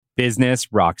Business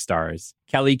Rockstars.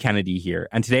 Kelly Kennedy here,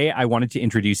 and today I wanted to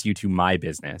introduce you to my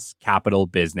business, Capital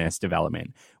Business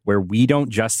Development, where we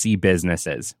don't just see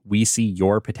businesses, we see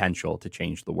your potential to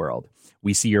change the world.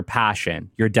 We see your passion,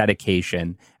 your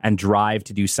dedication, and drive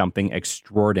to do something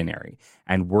extraordinary,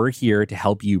 and we're here to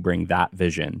help you bring that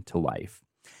vision to life.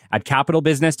 At Capital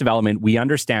Business Development, we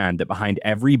understand that behind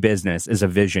every business is a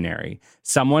visionary,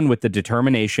 someone with the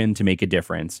determination to make a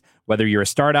difference. Whether you're a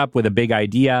startup with a big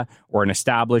idea or an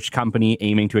established company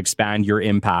aiming to expand your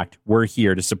impact, we're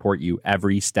here to support you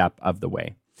every step of the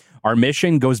way. Our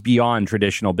mission goes beyond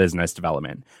traditional business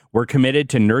development. We're committed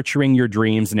to nurturing your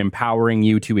dreams and empowering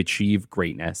you to achieve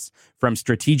greatness. From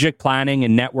strategic planning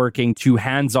and networking to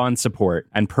hands-on support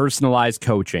and personalized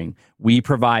coaching, we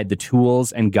provide the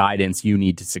tools and guidance you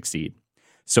need to succeed.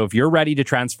 So if you're ready to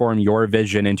transform your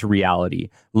vision into reality,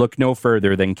 look no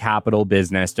further than Capital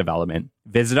Business Development.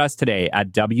 Visit us today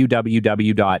at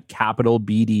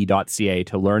www.capitalbd.ca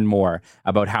to learn more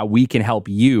about how we can help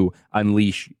you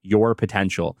unleash your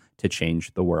potential to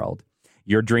change the world.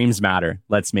 Your dreams matter.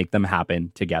 Let's make them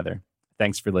happen together.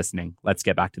 Thanks for listening. Let's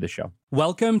get back to the show.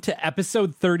 Welcome to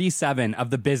episode 37 of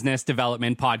the Business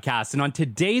Development Podcast. And on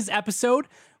today's episode,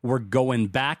 we're going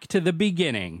back to the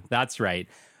beginning. That's right.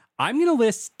 I'm going to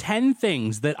list 10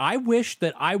 things that I wish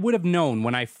that I would have known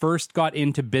when I first got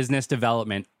into business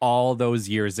development all those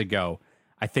years ago.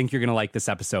 I think you're going to like this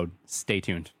episode. Stay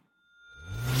tuned.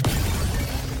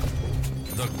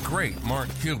 The great Mark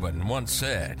Cuban once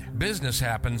said, "Business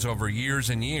happens over years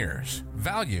and years.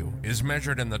 Value is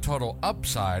measured in the total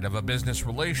upside of a business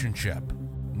relationship,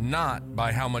 not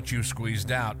by how much you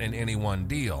squeezed out in any one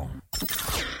deal."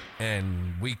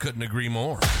 And we couldn't agree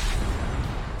more.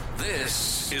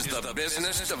 This is the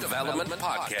Business Development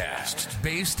Podcast,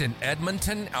 based in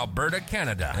Edmonton, Alberta,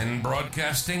 Canada, and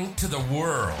broadcasting to the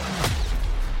world.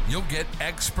 You'll get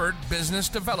expert business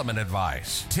development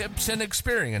advice, tips and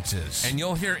experiences, and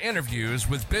you'll hear interviews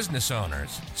with business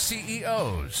owners,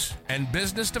 CEOs, and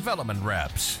business development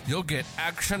reps. You'll get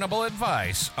actionable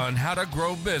advice on how to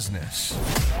grow business.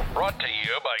 Brought to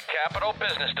you by Capital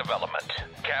Business Development,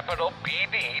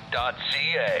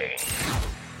 capitalbd.ca.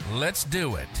 Let's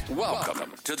do it.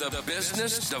 Welcome to the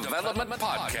Business Development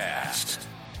Podcast.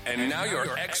 And now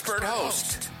your expert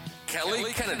host,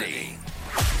 Kelly Kennedy.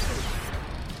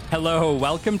 Hello,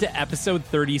 welcome to episode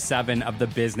 37 of the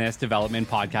Business Development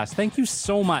Podcast. Thank you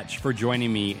so much for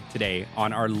joining me today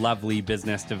on our lovely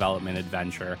business development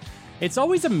adventure. It's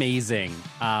always amazing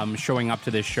showing up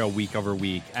to this show week over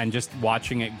week and just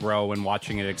watching it grow and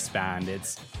watching it expand.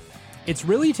 It's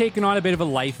really taken on a bit of a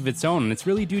life of its own, and it's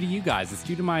really due to you guys. It's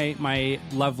due to my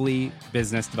lovely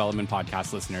business development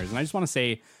podcast listeners. And I just want to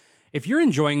say, if you're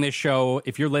enjoying this show,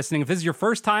 if you're listening, if this is your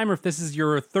first time or if this is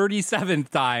your 37th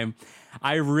time,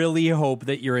 I really hope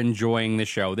that you're enjoying the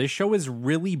show. This show is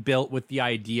really built with the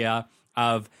idea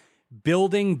of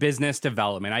building business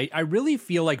development. I really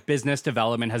feel like business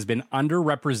development has been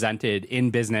underrepresented in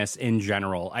business in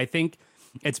general. I think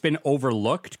it's been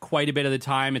overlooked quite a bit of the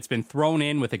time. It's been thrown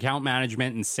in with account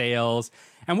management and sales.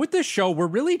 And with this show, we're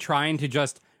really trying to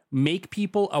just make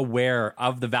people aware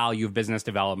of the value of business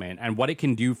development and what it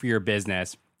can do for your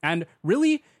business, and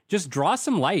really just draw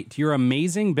some light to your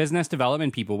amazing business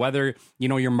development people, whether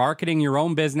you're marketing your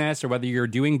own business or whether you're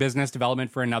doing business development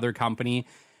for another company.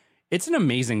 It's an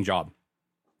amazing job.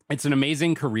 It's an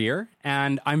amazing career,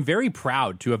 and I'm very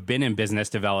proud to have been in business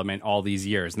development all these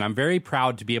years, and I'm very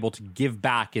proud to be able to give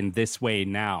back in this way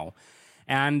now.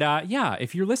 And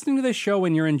if you're listening to this show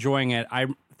and you're enjoying it, I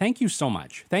thank you so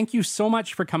much. Thank you so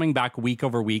much for coming back week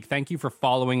over week. Thank you for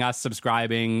following us,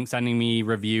 subscribing, sending me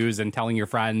reviews, and telling your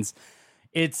friends.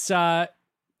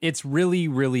 It's really,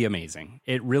 really amazing.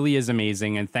 It really is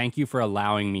amazing. And thank you for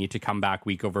allowing me to come back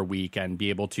week over week and be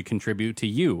able to contribute to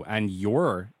you and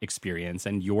your experience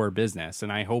and your business.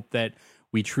 And I hope that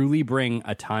we truly bring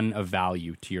a ton of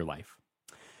value to your life.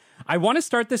 I want to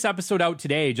start this episode out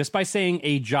today just by saying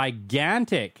a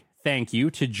gigantic thank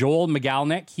you to Joel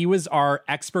McGalnick. He was our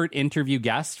expert interview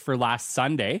guest for last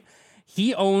Sunday.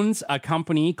 He owns a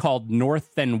company called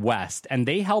North and West, and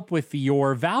they help with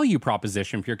your value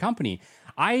proposition for your company.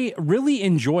 I really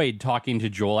enjoyed talking to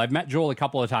Joel. I've met Joel a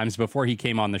couple of times before he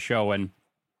came on the show, and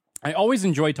I always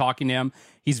enjoy talking to him.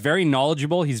 He's very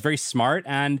knowledgeable, he's very smart,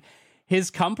 and his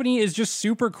company is just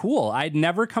super cool. I'd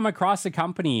never come across a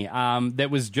company that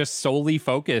was just solely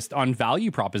focused on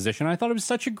value proposition. I thought it was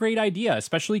such a great idea,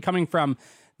 especially coming from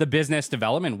the business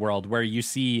development world where you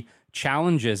see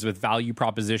challenges with value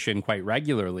proposition quite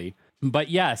regularly. But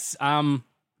yes,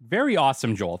 very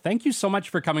awesome, Joel. Thank you so much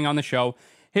for coming on the show.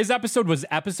 His episode was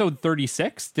episode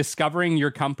 36, Discovering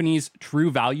Your Company's True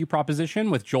Value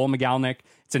Proposition with Joel McGalnick.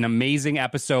 It's an amazing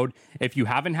episode. If you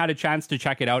haven't had a chance to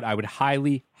check it out, I would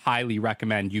highly, highly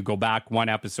recommend you go back one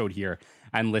episode here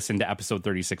and listen to episode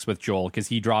 36 with Joel, because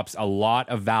he drops a lot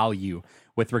of value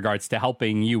with regards to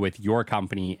helping you with your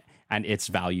company and its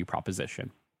value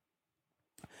proposition.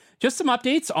 Just some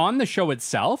updates on the show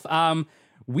itself.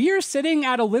 We are sitting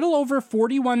at a little over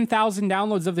 41,000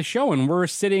 downloads of the show, and we're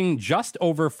sitting just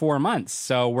over 4 months.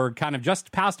 So we're kind of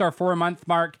just past our 4-month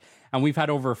mark, and we've had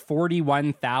over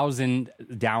 41,000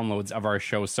 downloads of our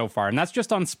show so far. And that's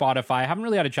just on Spotify. I haven't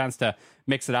really had a chance to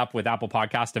mix it up with Apple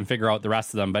Podcast and figure out the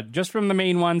rest of them. But just from the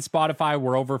main one, Spotify,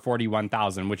 we're over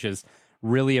 41,000, which is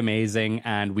really amazing,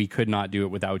 and we could not do it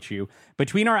without you.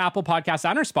 Between our Apple Podcasts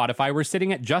and our Spotify, we're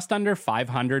sitting at just under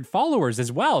 500 followers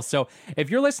as well. So if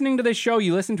you're listening to this show,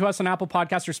 you listen to us on Apple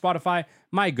Podcasts or Spotify,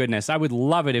 my goodness, I would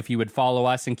love it if you would follow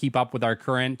us and keep up with our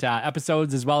current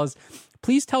episodes, as well as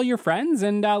please tell your friends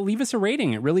and leave us a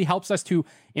rating. It really helps us to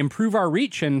improve our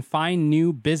reach and find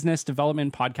new business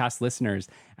development podcast listeners.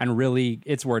 And really,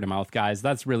 it's word of mouth, guys.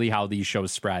 That's really how these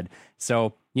shows spread.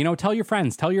 So, tell your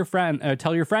friends, tell your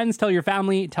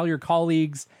family, tell your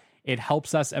colleagues. It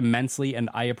helps us immensely, and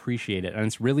I appreciate it. And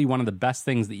it's really one of the best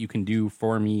things that you can do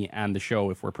for me and the show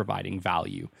if we're providing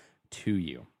value to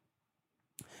you.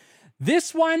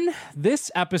 This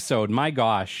episode, my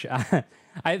gosh,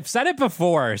 I've said it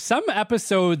before, some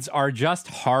episodes are just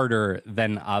harder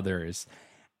than others.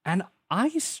 And I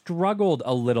struggled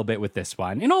a little bit with this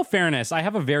one. In all fairness, I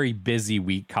have a very busy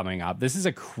week coming up. This is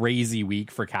a crazy week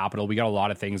for Capital. We got a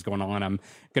lot of things going on. I'm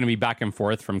going to be back and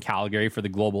forth from Calgary for the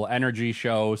Global Energy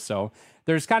Show. So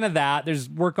there's kind of that. There's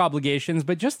work obligations.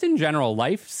 But just in general,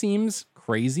 life seems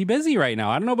crazy busy right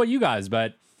now. I don't know about you guys,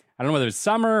 but I don't know whether it's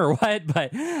summer or what,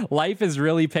 but life is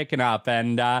really picking up.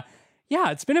 And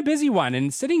yeah, it's been a busy one.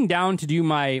 And sitting down to do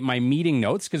my meeting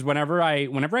notes, because whenever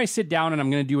I sit down and I'm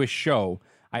going to do a show,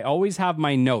 I always have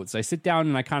my notes. I sit down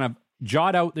and I kind of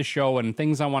jot out the show and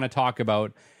things I want to talk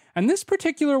about. And this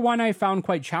particular one I found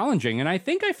quite challenging. And I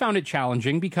think I found it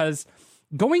challenging because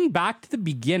going back to the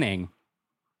beginning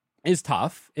is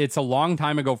tough. It's a long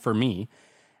time ago for me.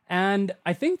 And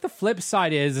I think the flip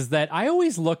side is that I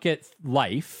always look at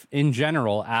life in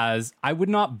general as I would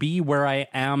not be where I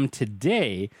am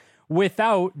today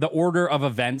without the order of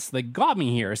events that got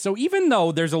me here. So even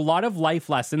though there's a lot of life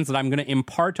lessons that I'm going to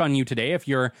impart on you today, if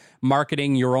you're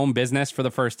marketing your own business for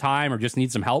the first time or just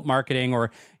need some help marketing,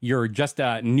 or you're just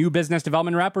a new business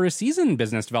development rep or a seasoned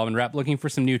business development rep looking for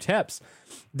some new tips,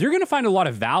 you're going to find a lot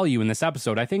of value in this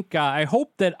episode. I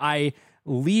hope that I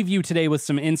leave you today with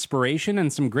some inspiration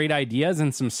and some great ideas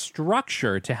and some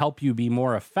structure to help you be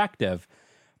more effective.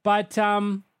 But,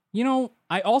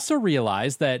 I also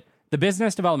realized that the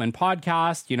Business Development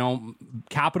Podcast,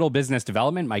 Capital Business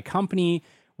Development, my company,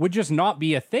 would just not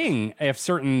be a thing if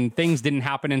certain things didn't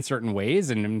happen in certain ways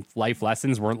and life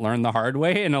lessons weren't learned the hard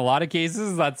way. In a lot of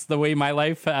cases, that's the way my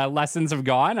life lessons have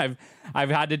gone. I've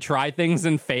had to try things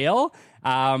and fail.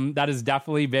 That has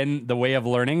definitely been the way of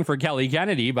learning for Kelly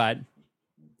Kennedy. But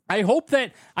I hope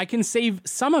that I can save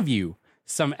some of you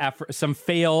some effort, some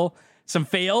fails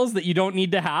that you don't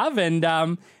need to have,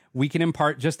 and we can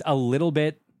impart just a little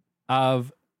bit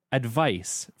of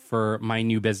advice for my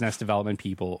new business development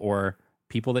people or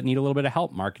people that need a little bit of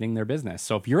help marketing their business.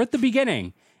 So if you're at the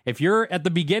beginning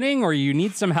or you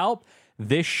need some help,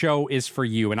 this show is for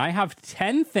you. And I have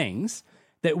 10 things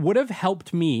that would have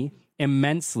helped me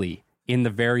immensely in the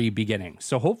very beginning.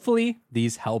 So hopefully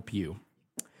these help you.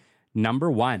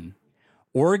 Number 1,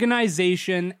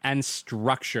 organization and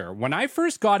structure. When I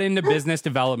first got into business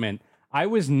development, I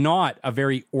was not a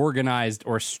very organized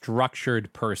or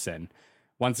structured person.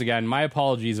 Once again, my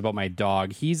apologies about my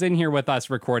dog. He's in here with us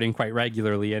recording quite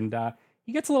regularly, and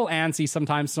he gets a little antsy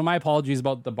sometimes, so my apologies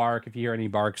about the bark. If you hear any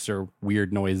barks or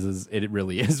weird noises, it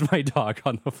really is my dog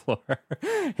on the floor.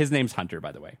 His name's Hunter,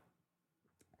 by the way.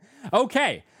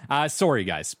 Okay, sorry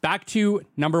guys. Back to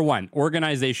number 1,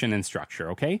 organization and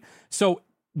structure, okay? So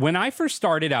when I first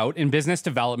started out in business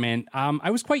development,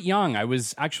 I was quite young. I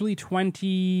was actually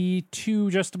 22,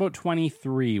 just about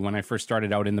 23 when I first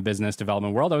started out in the business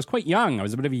development world. I was quite young. I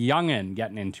was a bit of a youngin'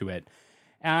 getting into it.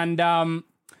 And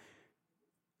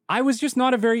I was just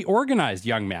not a very organized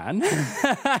young man.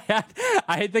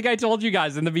 I think I told you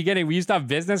guys in the beginning, we used to have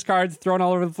business cards thrown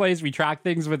all over the place. We tracked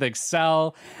things with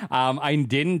Excel. I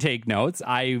didn't take notes.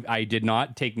 I did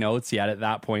not take notes yet at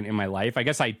that point in my life. I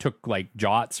guess I took like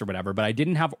jots or whatever, but I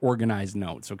didn't have organized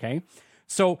notes, okay?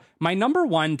 So my number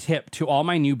 1 tip to all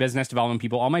my new business development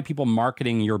people, all my people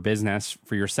marketing your business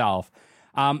for yourself,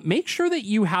 make sure that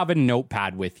you have a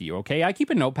notepad with you, okay? I keep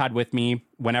a notepad with me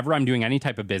whenever I'm doing any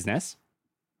type of business.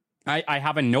 I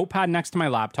have a notepad next to my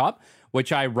laptop,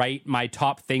 which I write my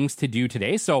top things to do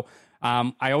today. So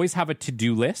I always have a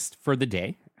to-do list for the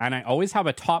day, and I always have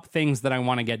a top things that I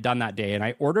want to get done that day. And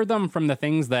I order them from the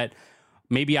things that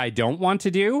maybe I don't want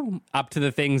to do up to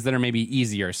the things that are maybe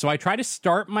easier. So I try to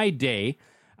start my day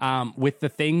with the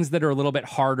things that are a little bit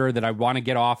harder that I want to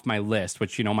get off my list,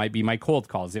 which, might be my cold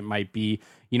calls. It might be,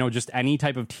 just any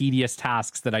type of tedious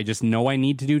tasks that I just know I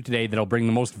need to do today that'll bring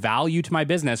the most value to my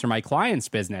business or my client's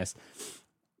business.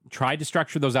 Try to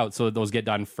structure those out so that those get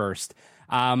done first.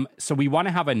 So we want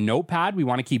to have a notepad. We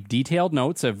want to keep detailed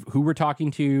notes of who we're talking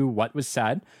to, what was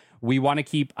said. We want to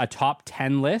keep a top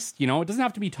 10 list. It doesn't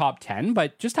have to be top 10,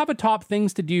 but just have a top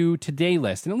things to do today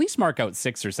list and at least mark out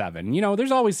 6 or 7.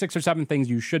 There's always 6 or 7 things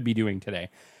you should be doing today.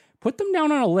 Put them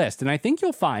down on a list. And I think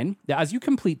you'll find that as you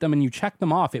complete them and you check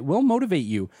them off, it will motivate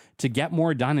you to get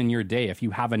more done in your day if you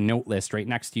have a note list right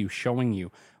next to you showing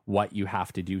you what you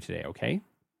have to do today, okay?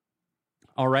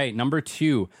 All right, number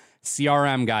 2,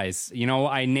 CRM, guys.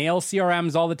 I nail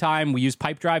CRMs all the time. We use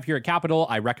Pipedrive here at Capital.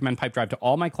 I recommend Pipedrive to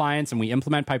all my clients, and we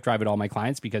implement Pipedrive at all my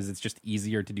clients because it's just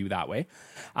easier to do that way.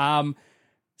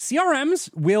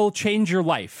 CRMs will change your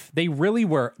life. They really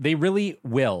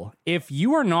will. If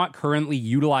you are not currently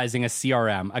utilizing a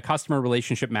CRM, a customer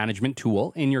relationship management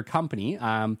tool in your company,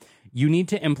 you need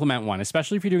to implement one,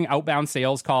 especially if you're doing outbound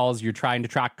sales calls, you're trying to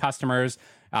track customers,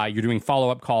 you're doing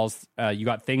follow-up calls, you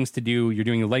got things to do, you're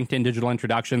doing LinkedIn digital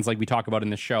introductions like we talk about in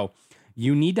the show.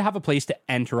 You need to have a place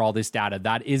to enter all this data.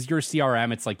 That is your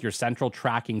CRM. It's like your central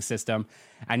tracking system.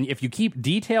 And if you keep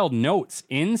detailed notes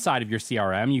inside of your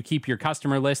CRM, you keep your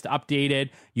customer list updated,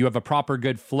 you have a proper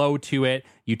good flow to it,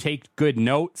 you take good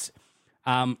notes,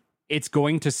 it's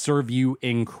going to serve you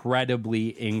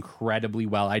incredibly, incredibly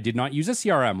well. I did not use a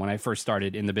CRM when I first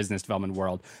started in the business development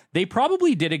world. They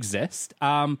probably did exist.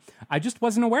 I just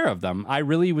wasn't aware of them. I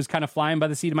really was kind of flying by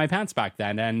the seat of my pants back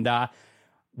then. And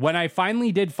when I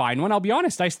finally did find one, I'll be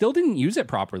honest, I still didn't use it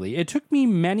properly. It took me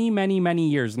many, many, many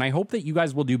years. And I hope that you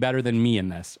guys will do better than me in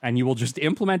this. And you will just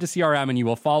implement a CRM and you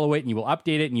will follow it and you will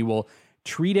update it and you will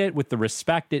treat it with the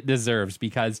respect it deserves,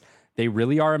 because they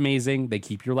really are amazing. They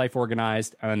keep your life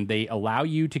organized and they allow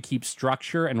you to keep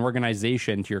structure and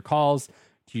organization to your calls,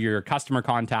 to your customer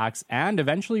contacts, and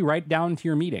eventually right down to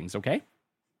your meetings, okay?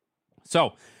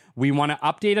 So we want to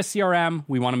update a CRM.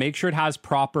 We want to make sure it has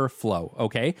proper flow,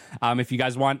 okay? If you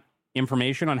guys want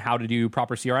information on how to do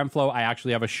proper CRM flow, I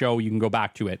actually have a show. You can go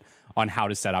back to it on how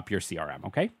to set up your CRM,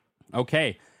 okay?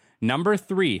 Okay, number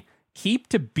 3. Keep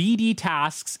to BD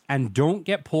tasks and don't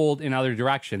get pulled in other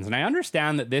directions. And I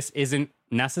understand that this isn't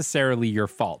necessarily your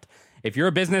fault. If you're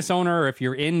a business owner or if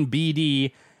you're in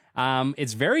BD,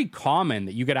 it's very common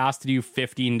that you get asked to do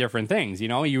 15 different things.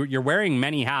 You're wearing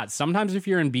many hats. Sometimes if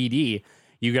you're in BD,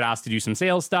 you get asked to do some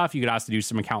sales stuff. You get asked to do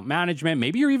some account management.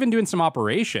 Maybe you're even doing some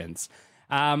operations.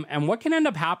 And what can end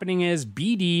up happening is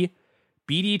BD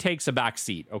takes a back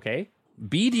seat, okay?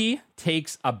 BD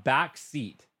takes a back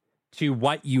seat to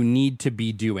what you need to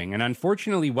be doing. And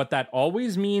unfortunately, what that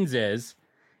always means is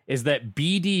that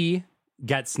BD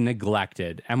gets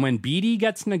neglected. And when BD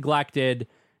gets neglected,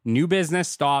 new business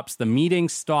stops, the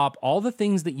meetings stop, all the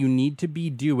things that you need to be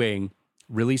doing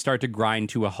really start to grind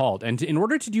to a halt. And in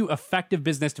order to do effective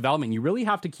business development, you really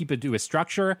have to keep it to a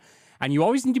structure. And you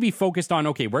always need to be focused on,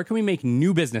 okay, where can we make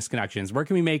new business connections? Where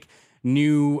can we make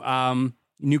new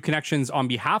connections on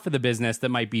behalf of the business that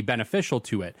might be beneficial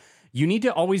to it? You need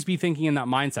to always be thinking in that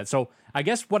mindset. So I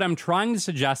guess what I'm trying to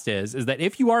suggest is that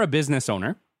if you are a business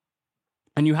owner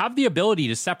and you have the ability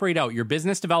to separate out your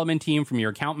business development team from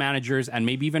your account managers and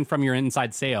maybe even from your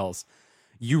inside sales,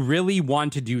 you really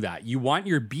want to do that. You want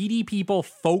your BD people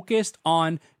focused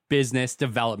on business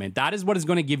development. That is what is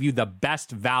going to give you the best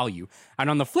value. And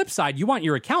on the flip side, you want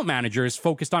your account managers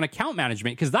focused on account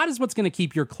management, because that is what's going to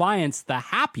keep your clients the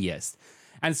happiest.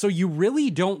 And so you really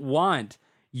don't want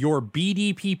your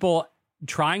BD people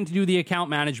trying to do the account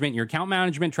management, your account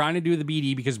management trying to do the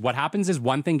BD, because what happens is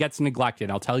one thing gets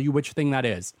neglected. I'll tell you which thing that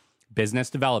is. Business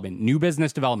development, new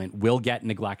business development will get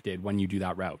neglected when you do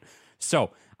that route.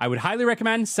 So I would highly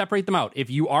recommend separate them out. If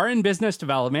you are in business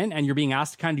development and you're being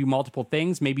asked to kind of do multiple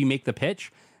things, maybe make the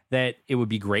pitch that it would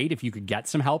be great if you could get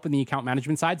some help in the account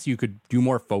management side so you could do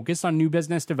more focus on new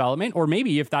business development. Or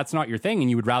maybe if that's not your thing and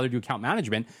you would rather do account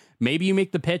management, maybe you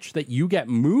make the pitch that you get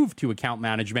moved to account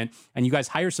management and you guys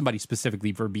hire somebody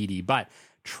specifically for BD. But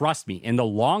trust me, in the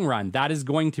long run, that is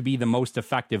going to be the most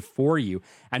effective for you.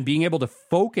 And being able to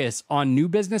focus on new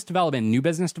business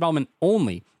development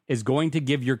only, is going to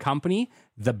give your company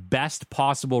the best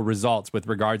possible results with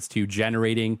regards to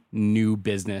generating new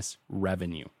business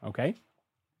revenue. Okay.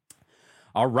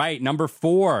 All right. Number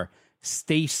 4,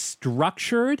 stay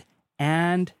structured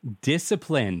and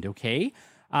disciplined. Okay.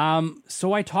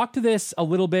 So I talked to this a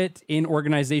little bit in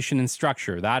organization and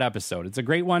structure, that episode. It's a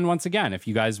great one. Once again, if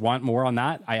you guys want more on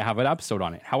that, I have an episode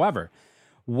on it. However,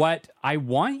 what I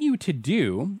want you to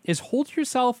do is hold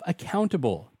yourself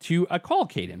accountable to a call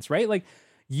cadence, right? Like,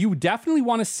 you definitely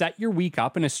want to set your week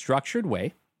up in a structured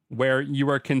way where you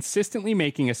are consistently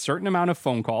making a certain amount of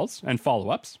phone calls and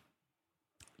follow-ups.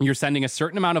 You're sending a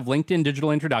certain amount of LinkedIn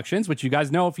digital introductions, which you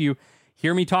guys know, if you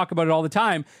hear me talk about it all the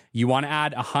time, you want to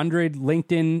add 100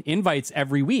 LinkedIn invites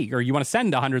every week, or you want to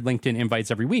send 100 LinkedIn invites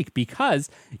every week, because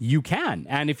you can.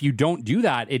 And if you don't do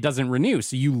that, it doesn't renew.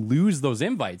 So you lose those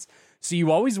invites. So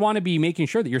you always want to be making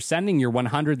sure that you're sending your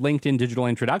 100 LinkedIn digital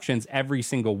introductions every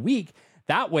single week.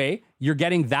 That way, you're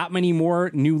getting that many more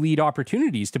new lead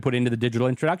opportunities to put into the digital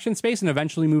introduction space and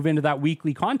eventually move into that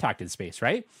weekly contacted space,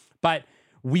 right? But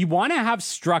we want to have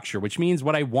structure, which means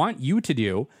what I want you to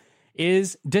do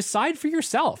is decide for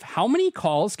yourself, how many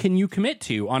calls can you commit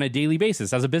to on a daily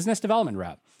basis as a business development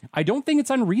rep? I don't think it's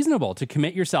unreasonable to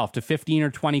commit yourself to 15 or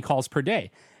 20 calls per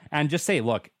day. And just say,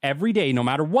 look, every day, no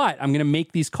matter what, I'm going to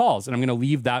make these calls, and I'm going to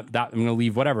leave I'm going to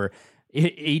leave whatever,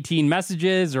 18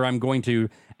 messages, or I'm going to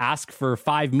ask for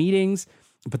 5 meetings.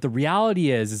 But the reality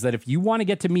is that if you want to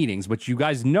get to meetings, which you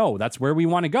guys know, that's where we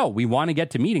want to go. We want to get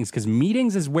to meetings because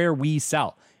meetings is where we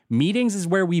sell. Meetings is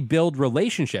where we build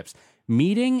relationships.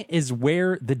 Meeting is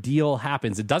where the deal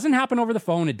happens. It doesn't happen over the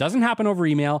phone. It doesn't happen over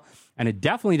email, and it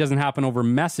definitely doesn't happen over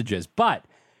messages. But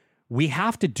we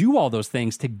have to do all those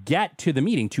things to get to the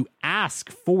meeting, to ask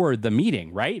for the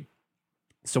meeting, right?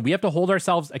 So we have to hold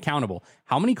ourselves accountable.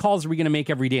 How many calls are we going to make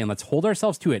every day? And let's hold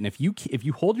ourselves to it. And if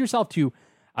you hold yourself to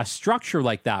a structure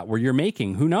like that, where you're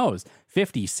making, who knows,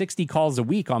 50, 60 calls a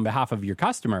week on behalf of your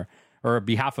customer or on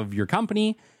behalf of your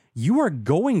company, you are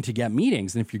going to get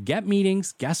meetings. And if you get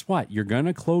meetings, guess what? You're going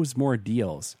to close more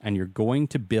deals and you're going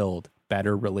to build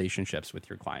better relationships with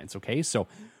your clients. Okay. So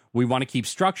we want to keep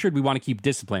structured. We want to keep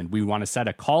disciplined. We want to set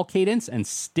a call cadence and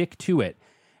stick to it.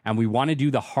 And we want to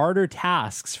do the harder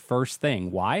tasks first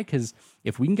thing. Why? Because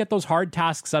if we can get those hard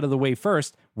tasks out of the way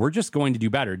first, we're just going to do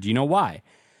better. Do you know why?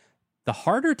 The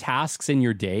harder tasks in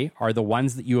your day are the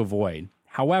ones that you avoid.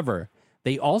 However,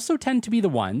 they also tend to be the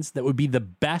ones that would be the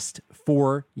best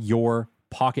for your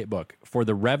pocketbook, for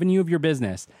the revenue of your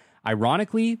business.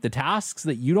 Ironically, the tasks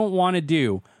that you don't want to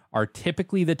do are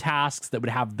typically the tasks that would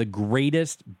have the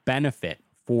greatest benefit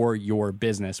for your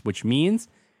business, which means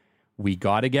we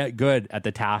got to get good at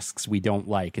the tasks we don't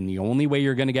like. And the only way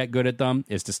you're going to get good at them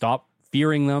is to stop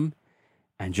fearing them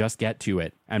and just get to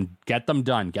it and get them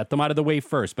done. Get them out of the way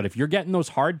first. But if you're getting those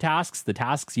hard tasks, the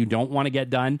tasks you don't want to get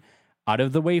done, out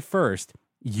of the way first,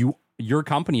 your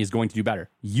company is going to do better.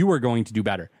 You are going to do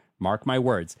better. Mark my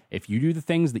words. If you do the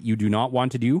things that you do not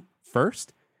want to do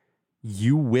first,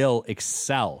 you will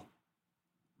excel.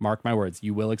 Mark my words.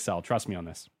 You will excel. Trust me on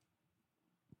this.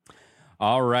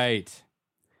 All right.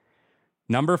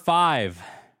 Number 5,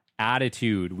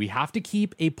 attitude. We have to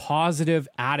keep a positive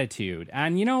attitude.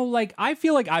 And, I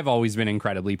feel like I've always been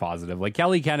incredibly positive. Like,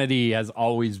 Kelly Kennedy has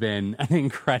always been an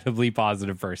incredibly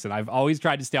positive person. I've always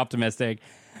tried to stay optimistic,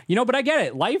 but I get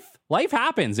it. Life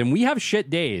happens and we have shit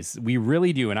days. We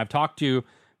really do. And I've talked to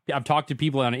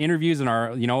people on interviews and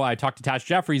I talked to Tash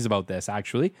Jeffries about this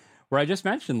actually, where I just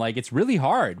mentioned, it's really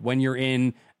hard when you're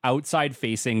in outside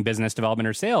facing business development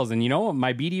or sales. And,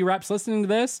 my BD reps listening to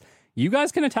this, you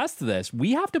guys can attest to this.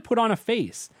 We have to put on a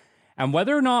face. And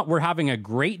whether or not we're having a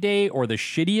great day or the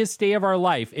shittiest day of our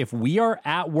life, if we are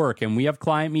at work and we have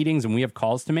client meetings and we have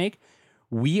calls to make,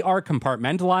 we are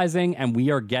compartmentalizing and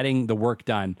we are getting the work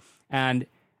done. And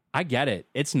I get it.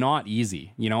 It's not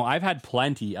easy. I've had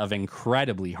plenty of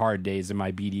incredibly hard days in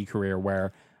my BD career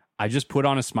where I just put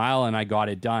on a smile and I got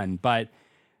it done. But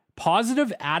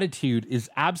positive attitude is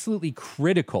absolutely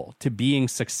critical to being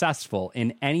successful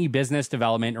in any business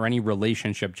development or any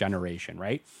relationship generation,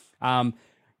 right?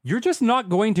 You're just not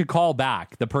going to call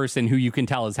back the person who you can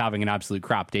tell is having an absolute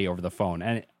crap day over the phone.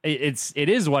 And it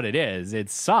is what it is.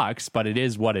 It sucks, but it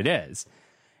is what it is.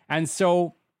 And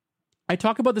so I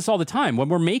talk about this all the time. When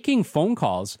we're making phone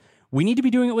calls, we need to be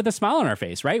doing it with a smile on our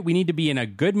face, right? We need to be in a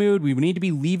good mood. We need to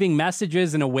be leaving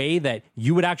messages in a way that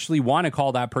you would actually want to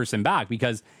call that person back.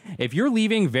 Because if you're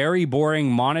leaving very boring,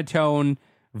 monotone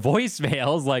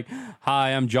voicemails like, "Hi,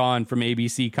 I'm John from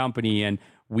ABC Company, and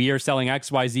we are selling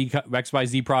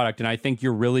XYZ product, and I think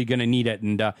you're really going to need it.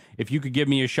 And if you could give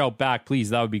me a shout back, please,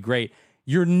 that would be great."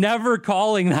 You're never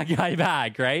calling that guy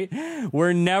back, right?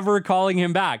 We're never calling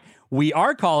him back. We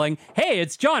are calling, hey,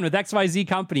 it's John with XYZ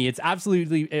Company. It's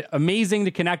absolutely amazing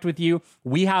to connect with you.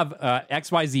 We have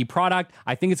XYZ product.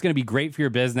 I think it's going to be great for your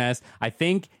business. I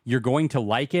think you're going to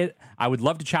like it. I would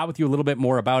love to chat with you a little bit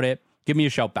more about it. Give me a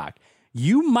shout back.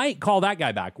 You might call that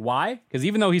guy back. Why? Because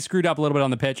even though he screwed up a little bit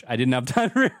on the pitch, I didn't have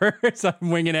time to rehearse. I'm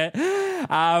winging it.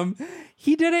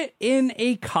 He did it in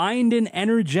a kind and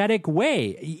energetic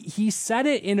way. He said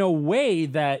it in a way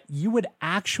that you would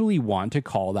actually want to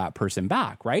call that person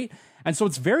back, right? And so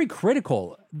it's very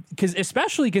critical, because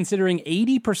especially considering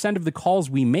 80% of the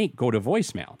calls we make go to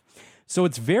voicemail. So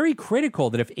it's very critical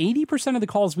that if 80% of the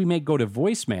calls we make go to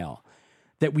voicemail,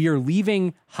 that we are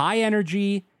leaving high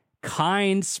energy,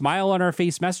 kind, smile on our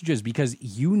face messages, because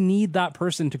you need that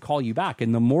person to call you back.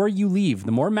 And the more you leave,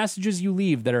 the more messages you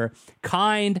leave that are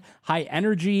kind, high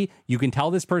energy, you can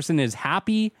tell this person is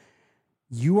happy,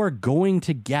 you are going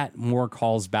to get more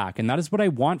calls back. And that is what I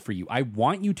want for you. I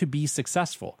want you to be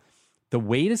successful. The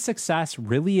way to success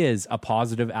really is a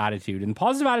positive attitude. And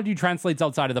positive attitude translates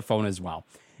outside of the phone as well.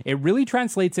 It really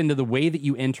translates into the way that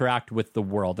you interact with the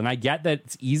world. And I get that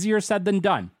it's easier said than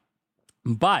done.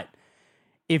 But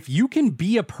if you can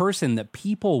be a person that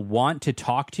people want to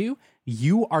talk to,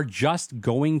 you are just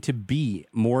going to be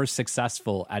more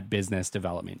successful at business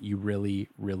development. You really,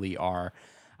 really are.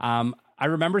 I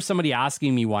remember somebody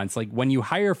asking me once, like, when you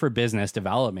hire for business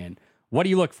development, what do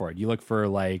you look for? Do you look for,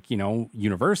 like,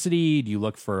 university? Do you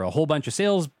look for a whole bunch of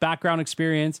sales background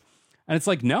experience? And it's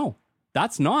like, no,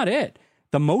 that's not it.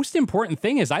 The most important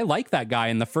thing is I like that guy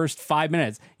in the first 5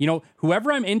 minutes.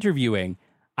 Whoever I'm interviewing,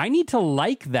 I need to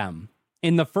like them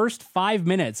in the first 5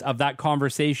 minutes of that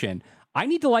conversation. I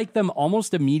need to like them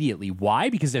almost immediately.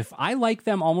 Why? Because if I like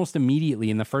them almost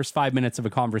immediately in the first 5 minutes of a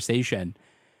conversation,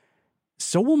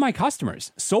 so will my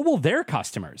customers. So will their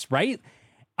customers, right?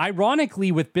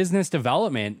 Ironically, with business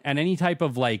development and any type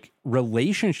of like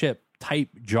relationship type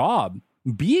job,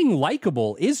 being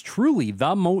likable is truly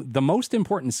the most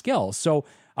important skill. So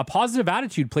a positive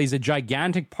attitude plays a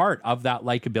gigantic part of that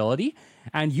likability.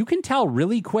 And you can tell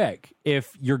really quick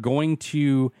if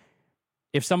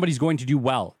somebody's going to do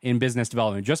well in business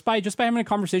development just by having a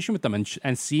conversation with them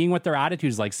and seeing what their attitude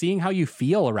is like, seeing how you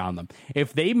feel around them.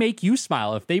 If they make you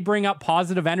smile, if they bring up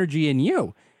positive energy in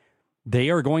you,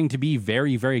 they are going to be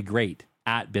very, very great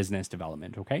at business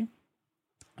development. Okay.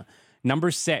 Number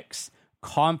 6,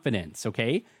 confidence.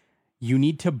 Okay. You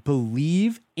need to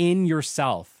believe in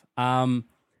yourself.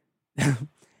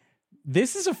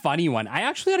 This is a funny one. I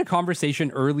actually had a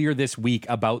conversation earlier this week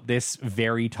about this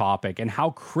very topic and how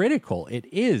critical it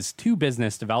is to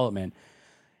business development.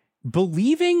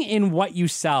 Believing in what you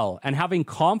sell and having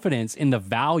confidence in the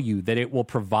value that it will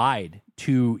provide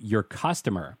to your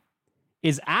customer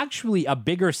is actually a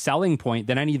bigger selling point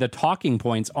than any of the talking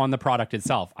points on the product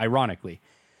itself, ironically.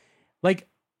 Like,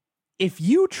 if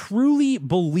you truly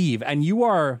believe and you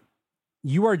are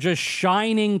just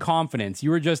shining confidence,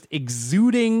 you are just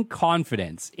exuding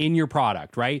confidence in your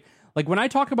product, right? Like, when I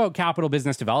talk about capital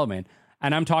business development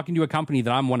and I'm talking to a company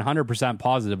that I'm 100%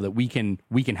 positive that we can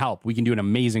help, we can do an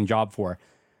amazing job for,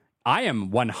 I am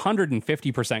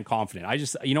 150% confident.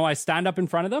 I stand up in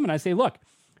front of them and I say, look,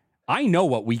 I know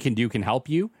what we can do can help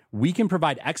you. We can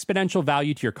provide exponential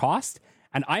value to your cost.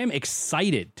 And I am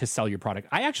excited to sell your product.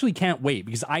 I actually can't wait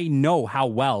because I know how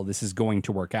well this is going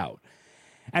to work out.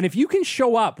 And if you can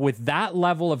show up with that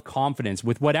level of confidence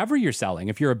with whatever you're selling,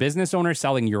 if you're a business owner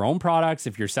selling your own products,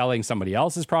 if you're selling somebody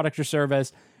else's product or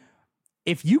service,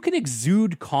 if you can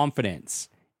exude confidence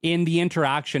in the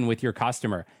interaction with your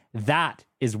customer, that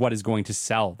is what is going to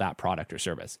sell that product or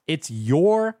service. It's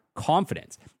your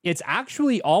confidence. It's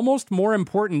actually almost more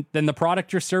important than the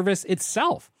product or service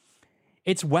itself.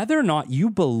 It's whether or not you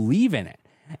believe in it.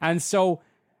 And so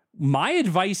my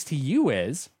advice to you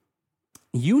is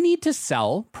you need to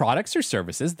sell products or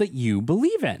services that you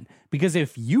believe in. Because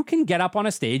if you can get up on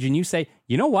a stage and you say,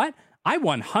 you know what? I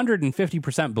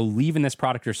 150% believe in this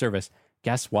product or service.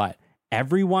 Guess what?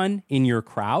 Everyone in your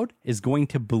crowd is going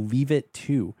to believe it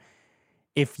too.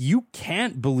 If you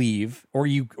can't believe or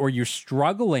you're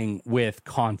struggling with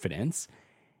confidence,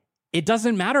 it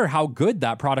doesn't matter how good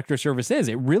that product or service is.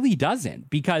 It really doesn't,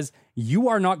 because you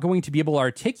are not going to be able to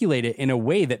articulate it in a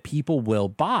way that people will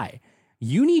buy.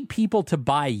 You need people to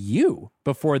buy you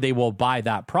before they will buy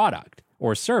that product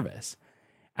or service.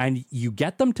 And you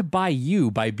get them to buy you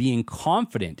by being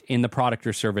confident in the product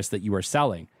or service that you are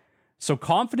selling. So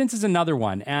confidence is another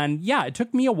one. And yeah, it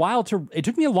took me a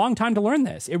long time to learn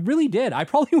this. It really did. I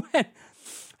probably went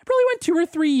 2 or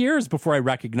 3 years before I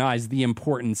recognized the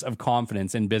importance of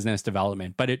confidence in business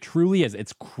development, but it truly is.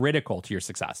 It's critical to your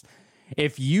success.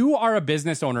 If you are a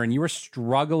business owner and you are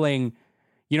struggling,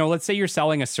 let's say you're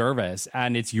selling a service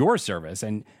and it's your service,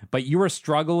 but you are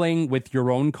struggling with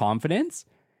your own confidence,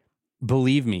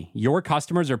 believe me, your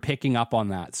customers are picking up on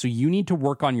that. So you need to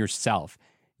work on yourself.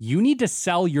 You need to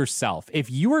sell yourself. If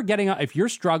you're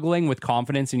struggling with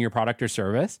confidence in your product or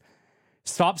service,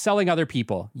 stop selling other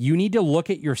people. You need to look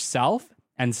at yourself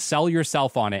and sell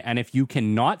yourself on it. And if you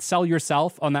cannot sell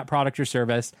yourself on that product or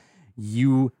service,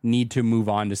 you need to move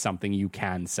on to something you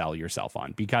can sell yourself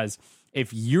on. Because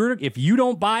if you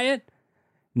don't buy it,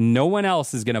 no one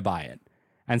else is going to buy it.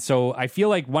 And so I feel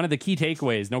like one of the key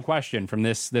takeaways, no question, from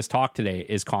this talk today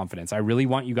is confidence. I really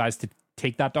want you guys to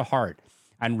take that to heart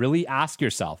and really ask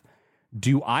yourself,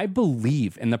 do I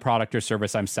believe in the product or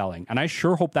service I'm selling? And I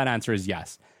sure hope that answer is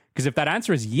yes. Because if that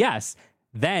answer is yes,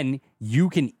 then you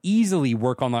can easily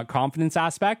work on that confidence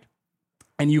aspect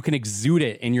and you can exude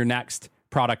it in your next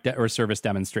product or service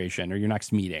demonstration or your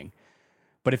next meeting.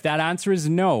 But if that answer is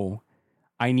no,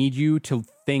 I need you to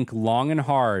think long and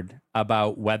hard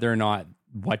about whether or not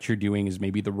what you're doing is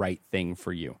maybe the right thing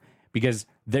for you. Because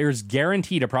there's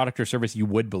guaranteed a product or service you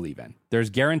would believe in. There's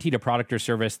guaranteed a product or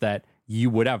service that you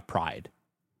would have pride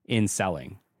in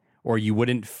selling, or you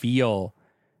wouldn't feel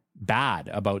bad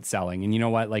about selling. And you know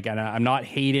what? Like, and I'm not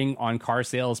hating on car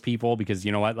salespeople, because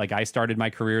you know what? Like, I started my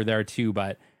career there too,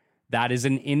 but that is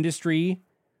an industry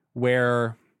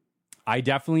where I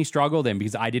definitely struggled in,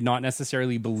 because I did not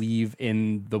necessarily believe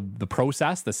in the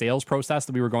process, the sales process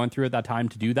that we were going through at that time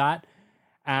to do that.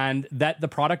 And that the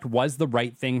product was the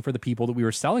right thing for the people that we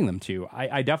were selling them to.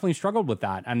 I definitely struggled with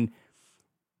that. And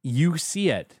you see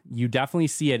it. You definitely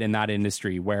see it in that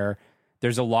industry where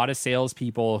there's a lot of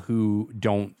salespeople who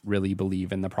don't really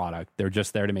believe in the product. They're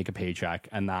just there to make a paycheck.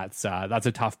 And that's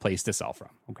a tough place to sell from.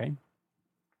 Okay.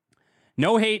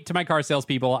 No hate to my car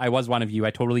salespeople. I was one of you. I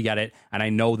totally get it. And I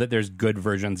know that there's good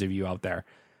versions of you out there.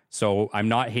 So I'm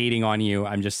not hating on you.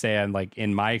 I'm just saying, like,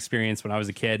 in my experience when I was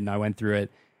a kid and I went through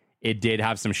it, it did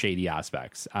have some shady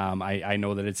aspects. I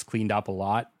know that it's cleaned up a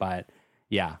lot, but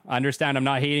yeah, understand I'm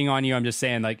not hating on you. I'm just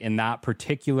saying, like, in that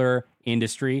particular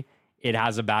industry, it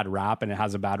has a bad rap, and it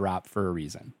has a bad rap for a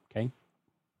reason. Okay.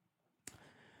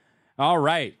 All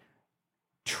right.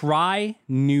 Try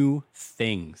new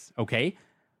things. Okay.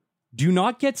 Do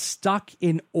not get stuck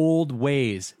in old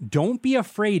ways. Don't be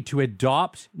afraid to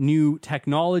adopt new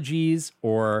technologies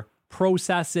or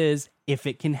processes if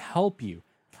it can help you.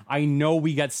 I know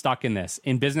we get stuck in this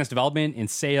in business development, in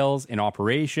sales, in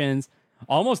operations.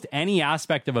 Almost any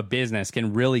aspect of a business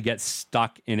can really get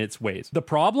stuck in its ways. The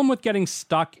problem with getting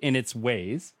stuck in its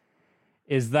ways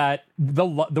is that the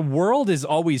world is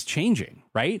always changing,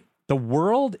 right? The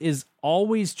world is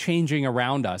always changing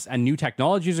around us, and new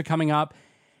technologies are coming up,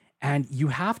 and you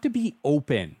have to be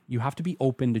open. You have to be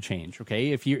open to change,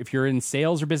 okay? If you're in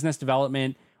sales or business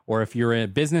development, or if you're a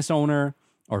business owner,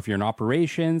 or if you're in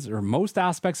operations, or most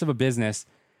aspects of a business,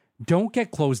 don't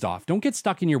get closed off. Don't get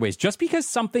stuck in your ways. Just because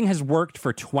something has worked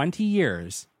for 20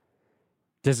 years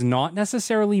does not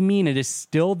necessarily mean it is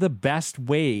still the best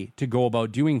way to go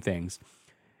about doing things.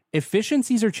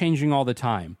 Efficiencies are changing all the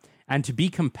time. And to be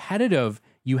competitive,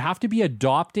 you have to be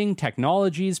adopting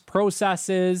technologies,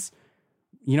 processes,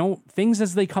 things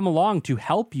as they come along to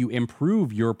help you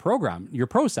improve your program, your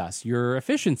process, your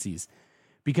efficiencies.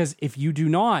 Because if you do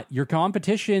not, your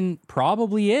competition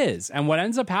probably is. And what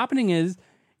ends up happening is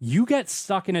you get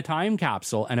stuck in a time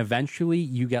capsule and eventually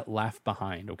you get left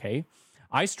behind, okay?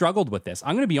 I struggled with this.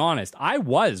 I'm going to be honest. I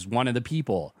was one of the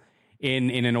people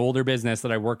in an older business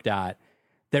that I worked at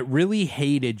that really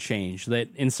hated change,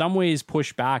 that in some ways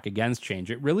pushed back against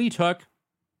change. It really took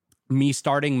me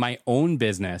starting my own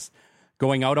business,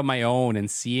 going out on my own and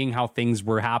seeing how things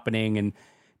were happening, and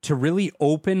to really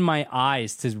open my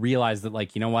eyes to realize that,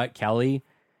 like, you know what, Kelly,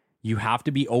 you have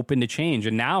to be open to change.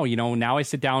 And now, now I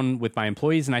sit down with my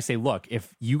employees and I say, look,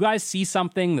 if you guys see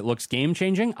something that looks game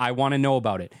changing, I want to know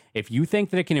about it. If you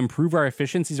think that it can improve our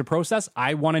efficiencies or process,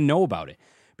 I want to know about it,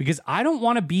 because I don't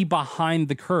want to be behind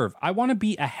the curve. I want to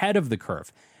be ahead of the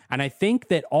curve. And I think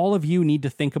that all of you need to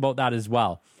think about that as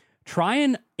well. Try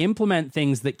and implement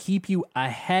things that keep you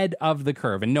ahead of the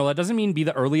curve. And no, that doesn't mean be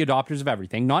the early adopters of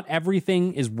everything. Not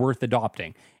everything is worth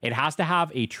adopting. It has to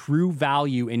have a true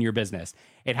value in your business.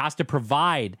 It has to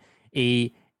provide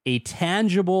a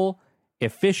tangible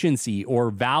efficiency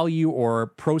or value or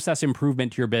process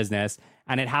improvement to your business.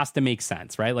 And it has to make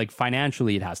sense, right? Like,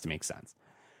 financially, it has to make sense.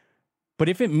 But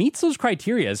if it meets those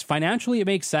criteria, financially it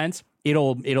makes sense,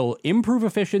 it'll improve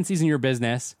efficiencies in your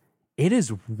business, it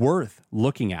is worth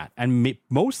looking at, and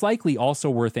most likely also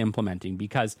worth implementing,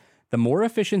 because The more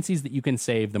efficiencies that you can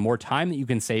save, the more time that you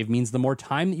can save means the more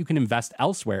time that you can invest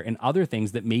elsewhere in other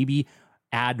things that maybe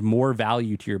add more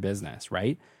value to your business,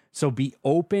 right? So be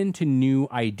open to new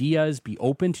ideas, be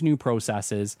open to new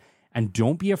processes, and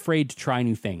don't be afraid to try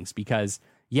new things because,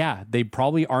 yeah, they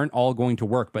probably aren't all going to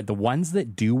work, but the ones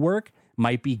that do work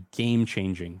might be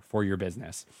game-changing for your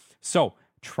business. So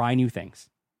try new things.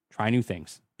 Try new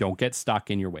things. Don't get stuck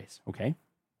in your ways, okay?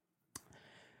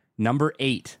 Number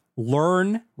 8,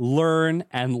 learn,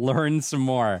 and learn some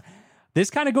more. This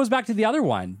kind of goes back to the other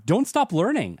one. Don't stop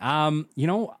learning. I'm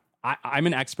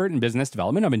an expert in business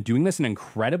development. I've been doing this an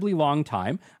incredibly long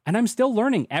time, and I'm still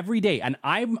learning every day. And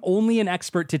I'm only an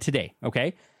expert to today,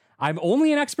 okay? I'm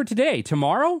only an expert today.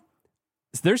 Tomorrow,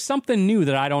 there's something new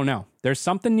that I don't know. There's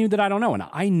something new that I don't know, and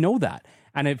I know that.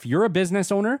 And if you're a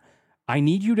business owner, I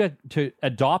need you to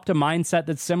adopt a mindset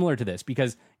that's similar to this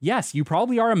because, yes, you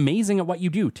probably are amazing at what you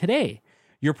do today.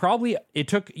 It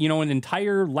took, an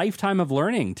entire lifetime of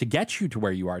learning to get you to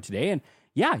where you are today. And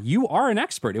yeah, you are an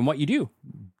expert in what you do.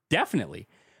 Definitely.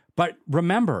 But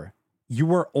remember, you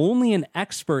were only an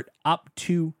expert up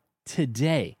to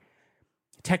today.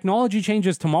 Technology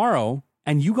changes tomorrow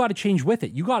and you got to change with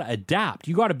it. You got to adapt.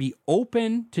 You got to be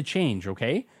open to change,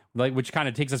 okay? Which kind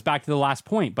of takes us back to the last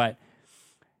point, but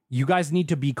you guys need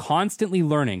to be constantly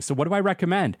learning. So what do I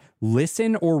recommend?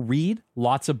 Listen or read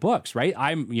lots of books, right?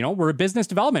 We're a business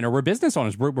development or we're business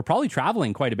owners. We're probably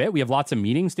traveling quite a bit. We have lots of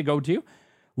meetings to go to.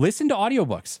 Listen to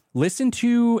audiobooks. Listen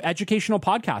to educational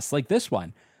podcasts like this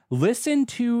one. Listen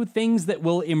to things that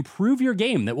will improve your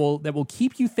game, that will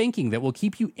keep you thinking, that will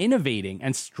keep you innovating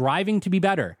and striving to be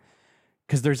better.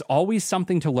 Because there's always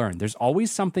something to learn. There's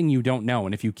always something you don't know.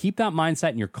 And if you keep that mindset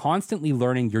and you're constantly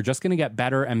learning, you're just going to get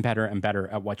better and better and better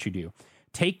at what you do.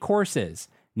 Take courses.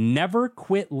 Never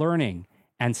quit learning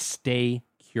and stay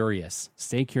curious.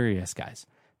 Stay curious, guys.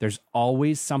 There's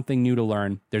always something new to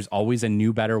learn. There's always a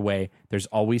new, better way. There's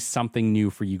always something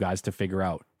new for you guys to figure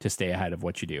out to stay ahead of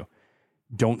what you do.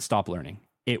 Don't stop learning.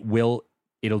 It'll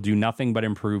do nothing but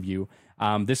improve you.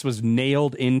 This was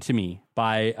nailed into me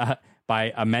by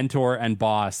a mentor and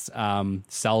boss,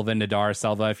 Selva Nadar.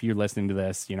 Selva, if you're listening to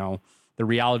this, the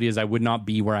reality is I would not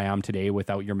be where I am today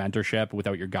without your mentorship,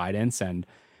 without your guidance, and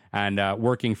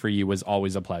working for you was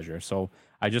always a pleasure. So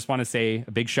I just want to say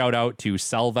a big shout out to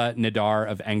Selva Nadar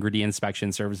of Engrady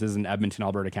Inspection Services in Edmonton,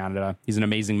 Alberta, Canada. He's an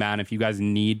amazing man. If you guys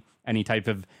need any type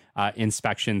of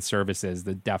inspection services,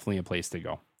 that's definitely a place to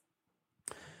go.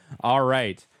 All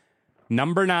right.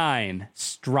 Number 9,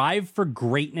 strive for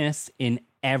greatness in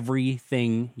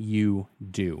everything you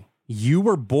do. You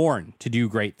were born to do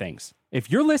great things.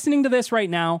 If you're listening to this right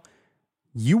now,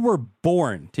 you were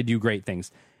born to do great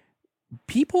things.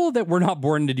 People that were not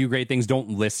born to do great things don't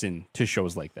listen to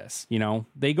shows like this.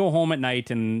 They go home at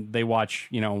night and they watch,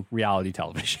 reality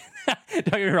television. Don't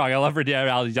get me wrong. I love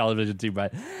reality television too,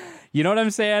 but you know what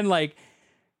I'm saying? Like,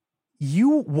 you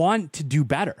want to do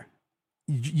better.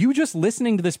 You just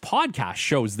listening to this podcast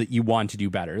shows that you want to do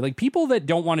better. Like, people that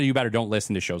don't want to do better don't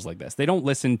listen to shows like this. They don't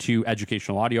listen to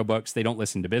educational audiobooks. They don't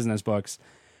listen to business books.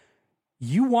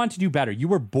 You want to do better. You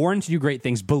were born to do great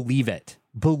things. Believe it.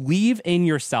 Believe in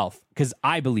yourself, because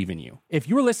I believe in you. If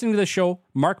you were listening to this show,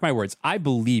 mark my words, I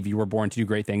believe you were born to do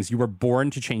great things. You were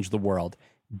born to change the world.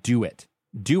 Do it.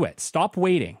 Do it. Stop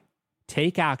waiting.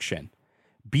 Take action.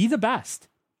 Be the best.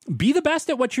 Be the best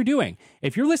at what you're doing.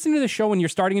 If you're listening to the show and you're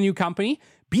starting a new company,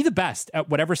 be the best at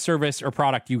whatever service or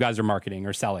product you guys are marketing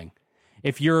or selling.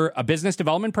 If you're a business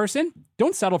development person,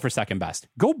 don't settle for second best.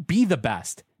 Go be the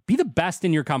best. Be the best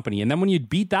in your company. And then when you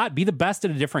beat that, be the best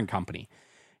at a different company.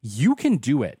 You can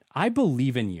do it. I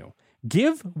believe in you.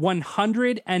 Give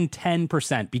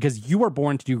 110% because you are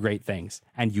born to do great things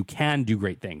and you can do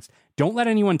great things. Don't let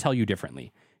anyone tell you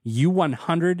differently. You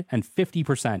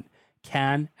 150%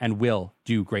 can and will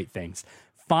do great things.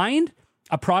 Find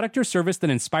a product or service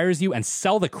that inspires you and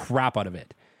sell the crap out of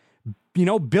it.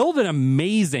 Build an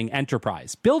amazing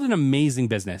enterprise. Build an amazing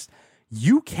business.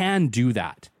 You can do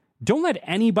that. Don't let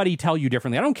anybody tell you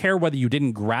differently. I don't care whether you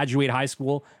didn't graduate high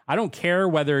school. I don't care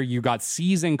whether you got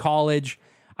C's in college.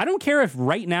 I don't care if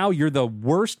right now you're the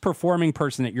worst performing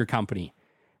person at your company.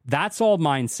 That's all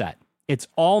mindset. It's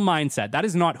all mindset. That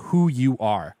is not who you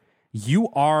are. You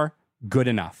are good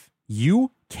enough.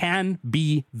 You can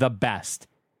be the best.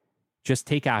 Just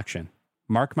take action.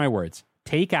 Mark my words.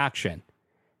 Take action.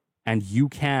 And you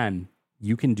can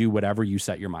do whatever you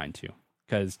set your mind to.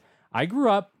 Because I grew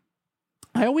up,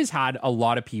 I always had a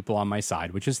lot of people on my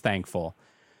side, which is thankful.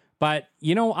 But,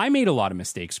 I made a lot of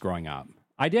mistakes growing up.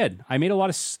 I did. I made a lot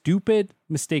of stupid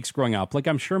mistakes growing up, like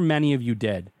I'm sure many of you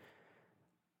did.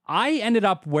 I ended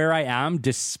up where I am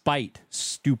despite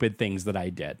stupid things that I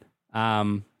did.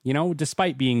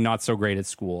 Despite being not so great at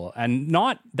school. And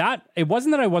not that, it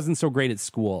wasn't that I wasn't so great at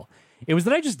school. It was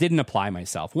that I just didn't apply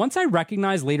myself. Once I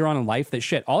recognized later on in life that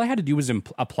shit, all I had to do was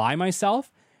apply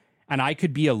myself, and I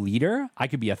could be a leader. I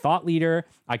could be a thought leader.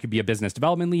 I could be a business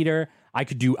development leader. I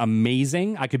could do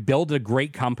amazing. I could build a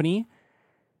great company.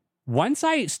 Once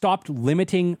I stopped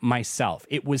limiting myself,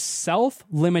 it was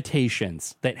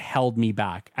self-limitations that held me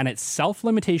back. And it's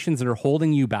self-limitations that are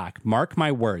holding you back. Mark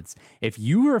my words. If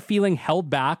you are feeling held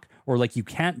back or like you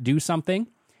can't do something,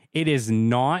 it is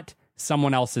not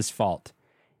someone else's fault.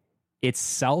 It's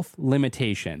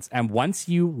self-limitations. And once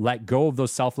you let go of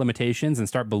those self-limitations and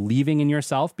start believing in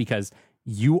yourself, because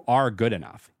you are good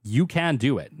enough, you can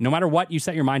do it. No matter what you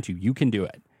set your mind to, you can do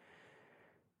it.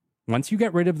 Once you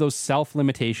get rid of those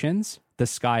self-limitations, the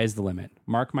sky is the limit.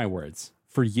 Mark my words.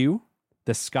 For you,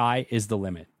 the sky is the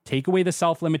limit. Take away the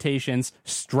self-limitations,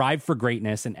 strive for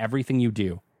greatness in everything you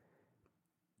do.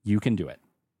 You can do it.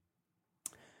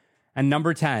 And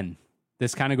number 10,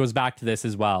 this kind of goes back to this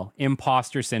as well.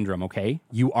 Imposter syndrome, okay?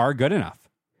 You are good enough.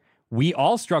 We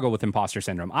all struggle with imposter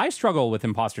syndrome. I struggle with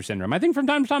imposter syndrome. I think from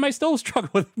time to time I still struggle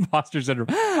with imposter syndrome.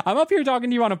 I'm up here talking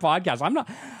to you on a podcast.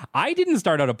 I didn't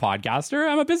start out a podcaster.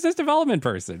 I'm a business development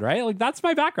person, right? Like that's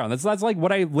my background. That's like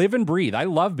what I live and breathe. I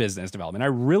love business development. I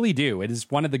really do. It is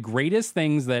one of the greatest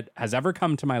things that has ever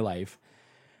come to my life.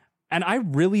 And I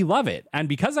really love it. And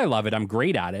because I love it, I'm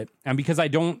great at it. And because I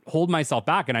don't hold myself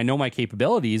back and I know my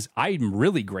capabilities, I'm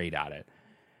really great at it.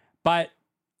 But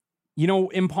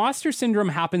imposter syndrome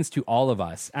happens to all of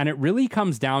us, and it really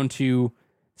comes down to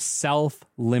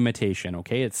self-limitation,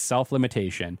 okay? It's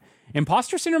self-limitation.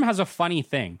 Imposter syndrome has a funny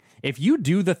thing. If you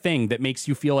do the thing that makes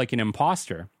you feel like an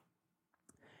imposter,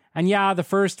 and yeah, the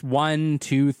first 1,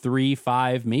 2, 3,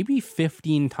 5, maybe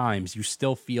 15 times, you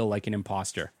still feel like an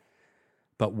imposter.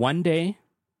 But one day,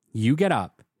 you get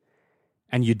up,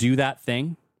 and you do that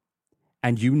thing,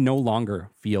 and you no longer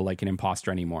feel like an imposter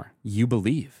anymore. You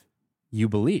believe,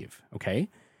 okay?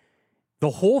 The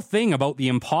whole thing about the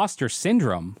imposter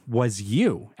syndrome was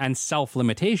you and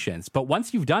self-limitations. But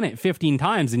once you've done it 15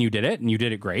 times and you did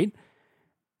it great,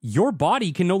 your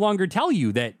body can no longer tell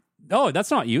you that, oh,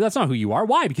 that's not you, that's not who you are.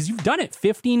 Why? Because you've done it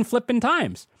 15 flipping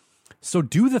times. So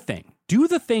do the thing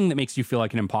that makes you feel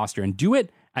like an imposter, and do it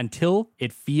until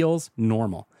it feels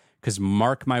normal. Because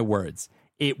mark my words,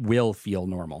 it will feel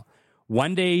normal.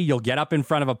 One day you'll get up in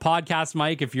front of a podcast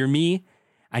mic, if you're me,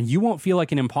 and you won't feel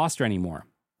like an imposter anymore.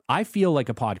 I feel like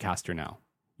a podcaster now.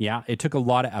 Yeah, it took a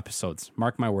lot of episodes.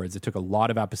 Mark my words, it took a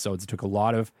lot of episodes. It took a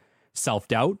lot of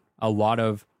self-doubt, a lot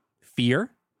of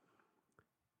fear.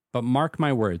 But mark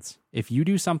my words, if you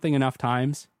do something enough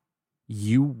times,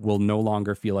 you will no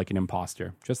longer feel like an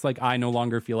imposter. Just like I no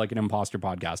longer feel like an imposter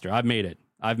podcaster. I've made it.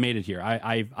 I've made it here.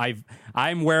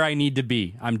 I'm where I need to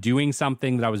be. I'm doing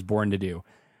something that I was born to do.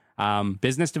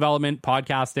 Business development,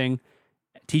 podcasting,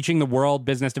 teaching the world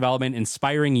business development,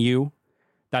 inspiring you.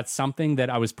 That's something that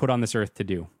I was put on this earth to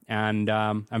do. And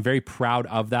I'm very proud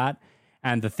of that.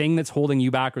 And the thing that's holding you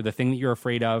back, or the thing that you're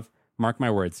afraid of, mark my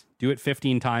words, do it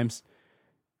 15 times.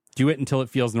 Do it until it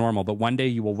feels normal. But one day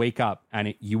you will wake up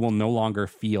and you will no longer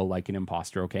feel like an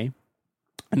imposter, okay?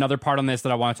 Another part on this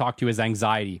that I want to talk to is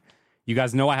anxiety. You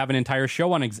guys know I have an entire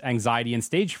show on anxiety and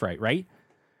stage fright, right?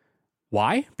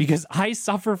 Why? Because I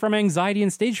suffer from anxiety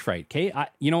and stage fright, okay?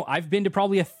 I've been to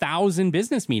probably 1,000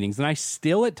 business meetings, and I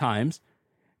still at times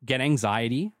get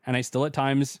anxiety, and I still at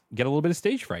times get a little bit of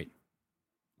stage fright.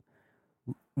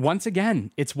 Once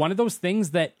again, it's one of those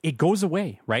things that it goes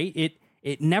away, right?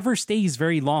 It never stays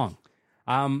very long.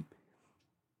 I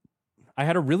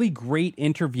had a really great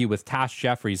interview with Tash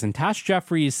Jeffries, and Tash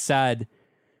Jeffries said,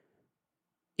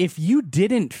 if you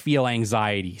didn't feel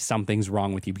anxiety, something's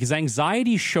wrong with you, because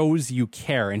anxiety shows you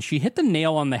care. And she hit the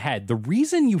nail on the head. The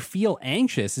reason you feel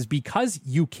anxious is because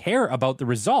you care about the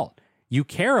result. You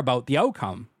care about the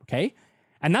outcome, okay?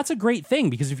 And that's a great thing,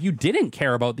 because if you didn't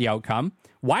care about the outcome,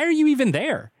 why are you even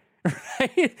there?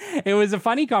 Right? It was a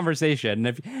funny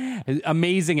conversation.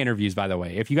 Amazing interviews, by the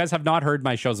way. If you guys have not heard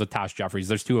my shows with Tash Jeffries,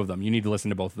 there's 2 of them. You need to listen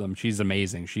to both of them. She's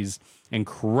amazing. She's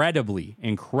incredibly,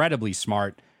 incredibly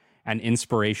smart and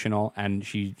inspirational, and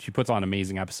she puts on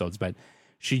amazing episodes. But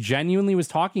she genuinely was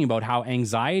talking about how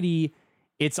anxiety,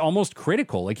 it's almost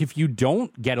critical. Like if you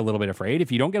don't get a little bit afraid,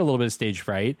 if you don't get a little bit of stage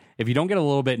fright, if you don't get a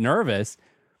little bit nervous,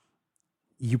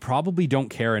 you probably don't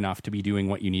care enough to be doing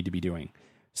what you need to be doing.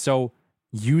 So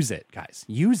use it, guys.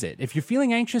 Use it. If you're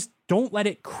feeling anxious, don't let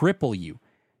it cripple you.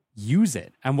 Use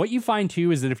it. And what you find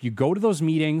too is that if you go to those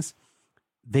meetings,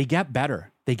 they get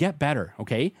better. They get better,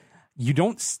 okay? You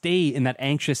don't stay in that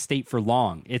anxious state for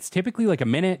long. It's typically like a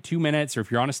minute, 2 minutes, or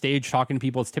if you're on a stage talking to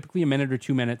people, it's typically a minute or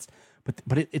 2 minutes.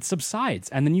 but it subsides,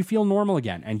 and then you feel normal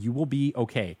again, and you will be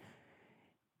okay.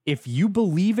 If you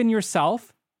believe in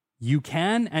yourself, you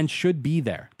can and should be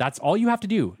there. That's all you have to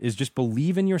do, is just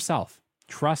believe in yourself.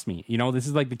 Trust me. You know, this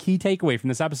is like the key takeaway from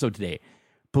this episode today.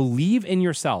 Believe in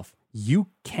yourself. You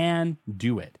can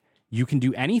do it. You can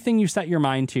do anything you set your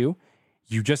mind to.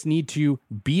 You just need to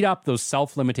beat up those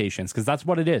self-limitations, because that's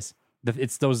what it is.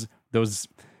 It's those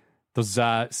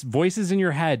voices in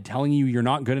your head telling you you're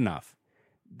not good enough.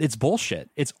 It's bullshit.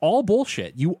 It's all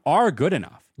bullshit. You are good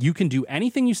enough. You can do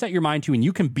anything you set your mind to, and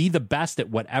you can be the best at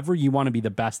whatever you want to be the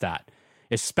best at,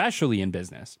 especially in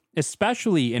business,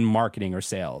 especially in marketing or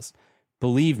sales.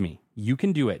 Believe me, you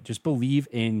can do it. Just believe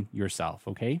in yourself,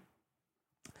 okay?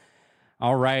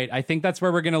 All right. I think that's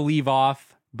where we're going to leave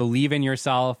off. Believe in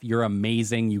yourself. You're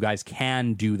amazing. You guys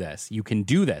can do this. You can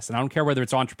do this. And I don't care whether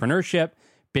it's entrepreneurship,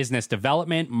 business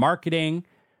development, marketing,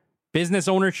 business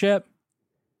ownership.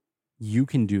 You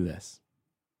can do this.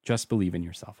 Just believe in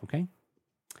yourself, okay?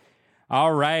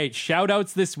 All right. Shout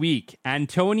outs this week.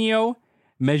 Antonio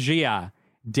Mejia,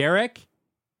 Derek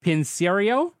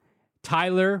Pincerio,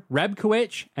 Tyler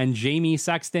Rebkowicz, and Jamie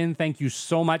Sexton. Thank you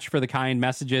so much for the kind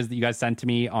messages that you guys sent to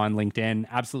me on LinkedIn.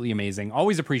 Absolutely amazing.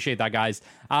 Always appreciate that, guys.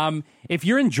 If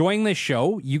you're enjoying this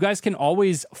show, you guys can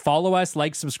always follow us,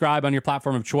 like, subscribe on your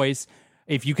platform of choice.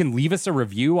 If you can leave us a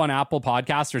review on Apple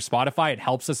Podcasts or Spotify, it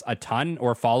helps us a ton.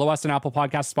 Or follow us on Apple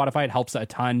Podcasts, Spotify, it helps a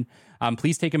ton.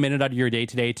 Please take a minute out of your day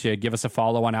today to give us a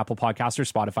follow on Apple Podcasts or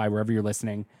Spotify, wherever you're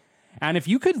listening. And if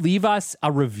you could leave us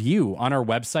a review on our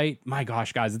website, my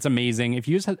gosh, guys, it's amazing. If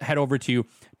you just head over to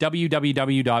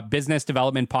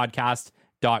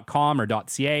www.businessdevelopmentpodcast.com or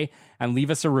 .ca and leave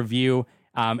us a review,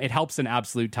 it helps an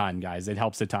absolute ton, guys. It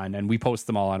helps a ton. And we post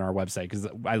them all on our website because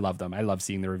I love them. I love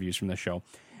seeing the reviews from the show.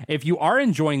 If you are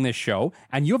enjoying this show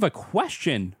and you have a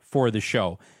question for the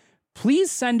show,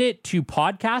 please send it to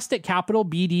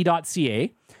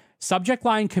podcast@capitalbd.ca. Subject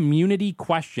line community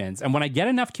questions. And when I get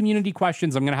enough community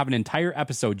questions, I'm going to have an entire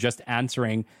episode just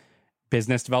answering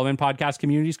Business Development Podcast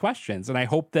community's questions. And I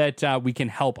hope that we can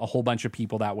help a whole bunch of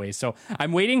people that way. So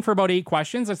I'm waiting for about 8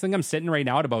 questions. I think I'm sitting right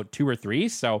now at about 2 or 3.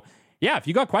 So yeah, if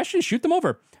you got questions, shoot them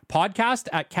over.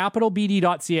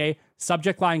 Podcast@capitalbd.ca.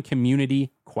 Subject line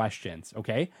community questions.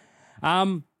 Okay.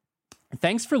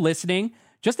 Thanks for listening.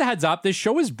 Just a heads up, this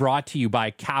show is brought to you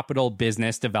by Capital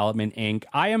Business Development, Inc.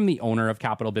 I am the owner of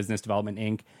Capital Business Development,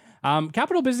 Inc.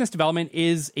 Capital Business Development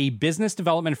is a business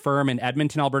development firm in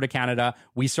Edmonton, Alberta, Canada.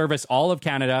 We service all of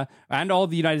Canada and all of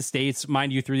the United States.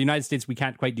 Mind you, through the United States, we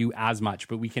can't quite do as much,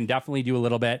 but we can definitely do a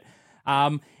little bit.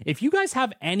 If you guys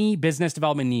have any business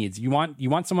development needs, you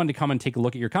want someone to come and take a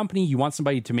look at your company, you want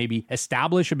somebody to maybe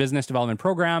establish a business development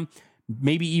program,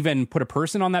 maybe even put a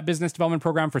person on that business development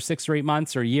program for 6 or 8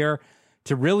 months or a year,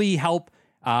 to really help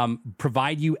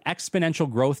provide you exponential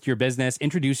growth to your business,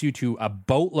 introduce you to a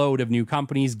boatload of new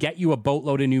companies, get you a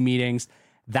boatload of new meetings.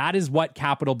 That is what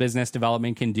Capital Business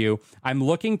Development can do. I'm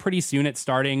looking pretty soon at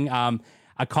starting a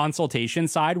consultation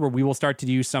side where we will start to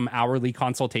do some hourly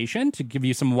consultation to give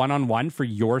you some one-on-one for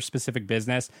your specific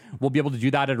business. We'll be able to do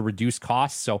that at a reduced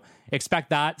cost. So expect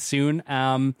that soon.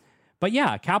 But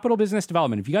yeah, Capital Business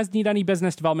Development. If you guys need any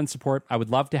business development support, I would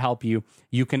love to help you.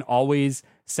 You can always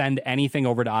send anything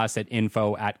over to us at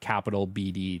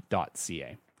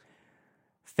info@capitalbd.ca.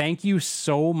 Thank you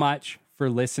so much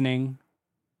for listening.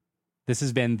 This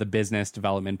has been the Business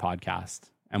Development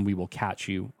Podcast, and we will catch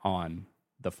you on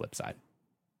the flip side.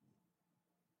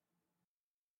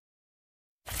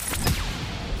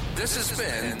 This has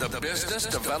been the Business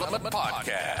Development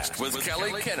Podcast with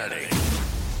Kelly Kennedy.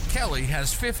 Kelly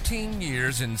has 15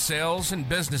 years in sales and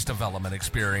business development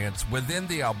experience within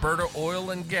the Alberta oil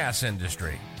and gas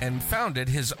industry and founded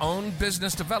his own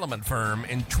business development firm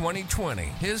in 2020.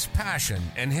 His passion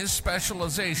and his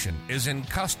specialization is in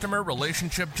customer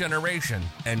relationship generation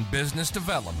and business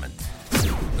development.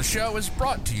 The show is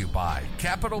brought to you by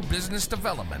Capital Business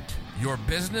Development, your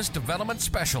business development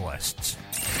specialists.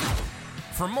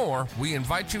 For more, we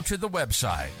invite you to the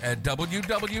website at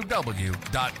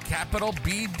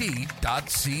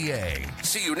www.capitalbd.ca.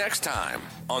 See you next time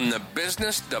on the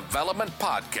Business Development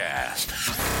Podcast.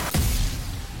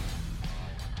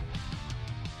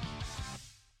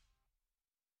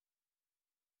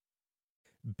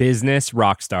 Business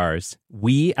Rockstars.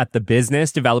 We at the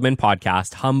Business Development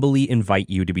Podcast humbly invite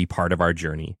you to be part of our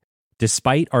journey.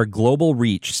 Despite our global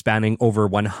reach spanning over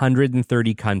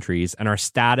 130 countries and our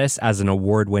status as an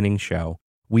award-winning show,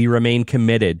 we remain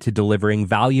committed to delivering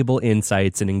valuable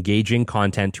insights and engaging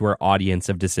content to our audience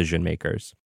of decision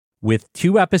makers. With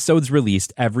 2 episodes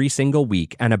released every single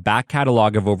week and a back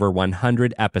catalog of over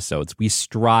 100 episodes, we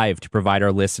strive to provide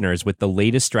our listeners with the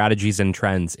latest strategies and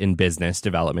trends in business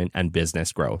development and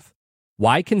business growth.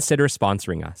 Why consider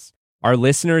sponsoring us? Our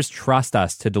listeners trust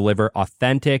us to deliver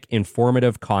authentic,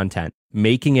 informative content,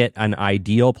 making it an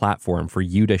ideal platform for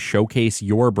you to showcase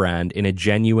your brand in a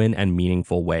genuine and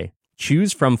meaningful way.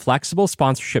 Choose from flexible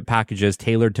sponsorship packages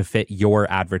tailored to fit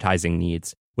your advertising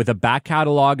needs. With a back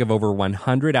catalog of over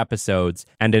 100 episodes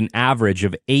and an average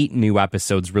of 8 new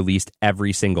episodes released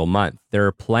every single month, there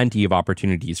are plenty of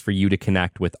opportunities for you to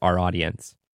connect with our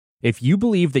audience. If you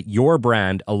believe that your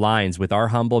brand aligns with our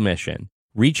humble mission,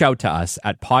 reach out to us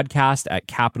at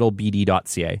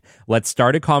podcast@capitalbd.ca. Let's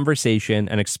start a conversation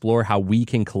and explore how we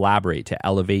can collaborate to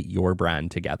elevate your brand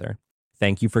together.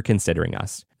 Thank you for considering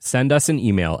us. Send us an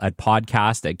email at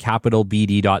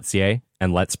podcast@capitalbd.ca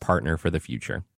and let's partner for the future.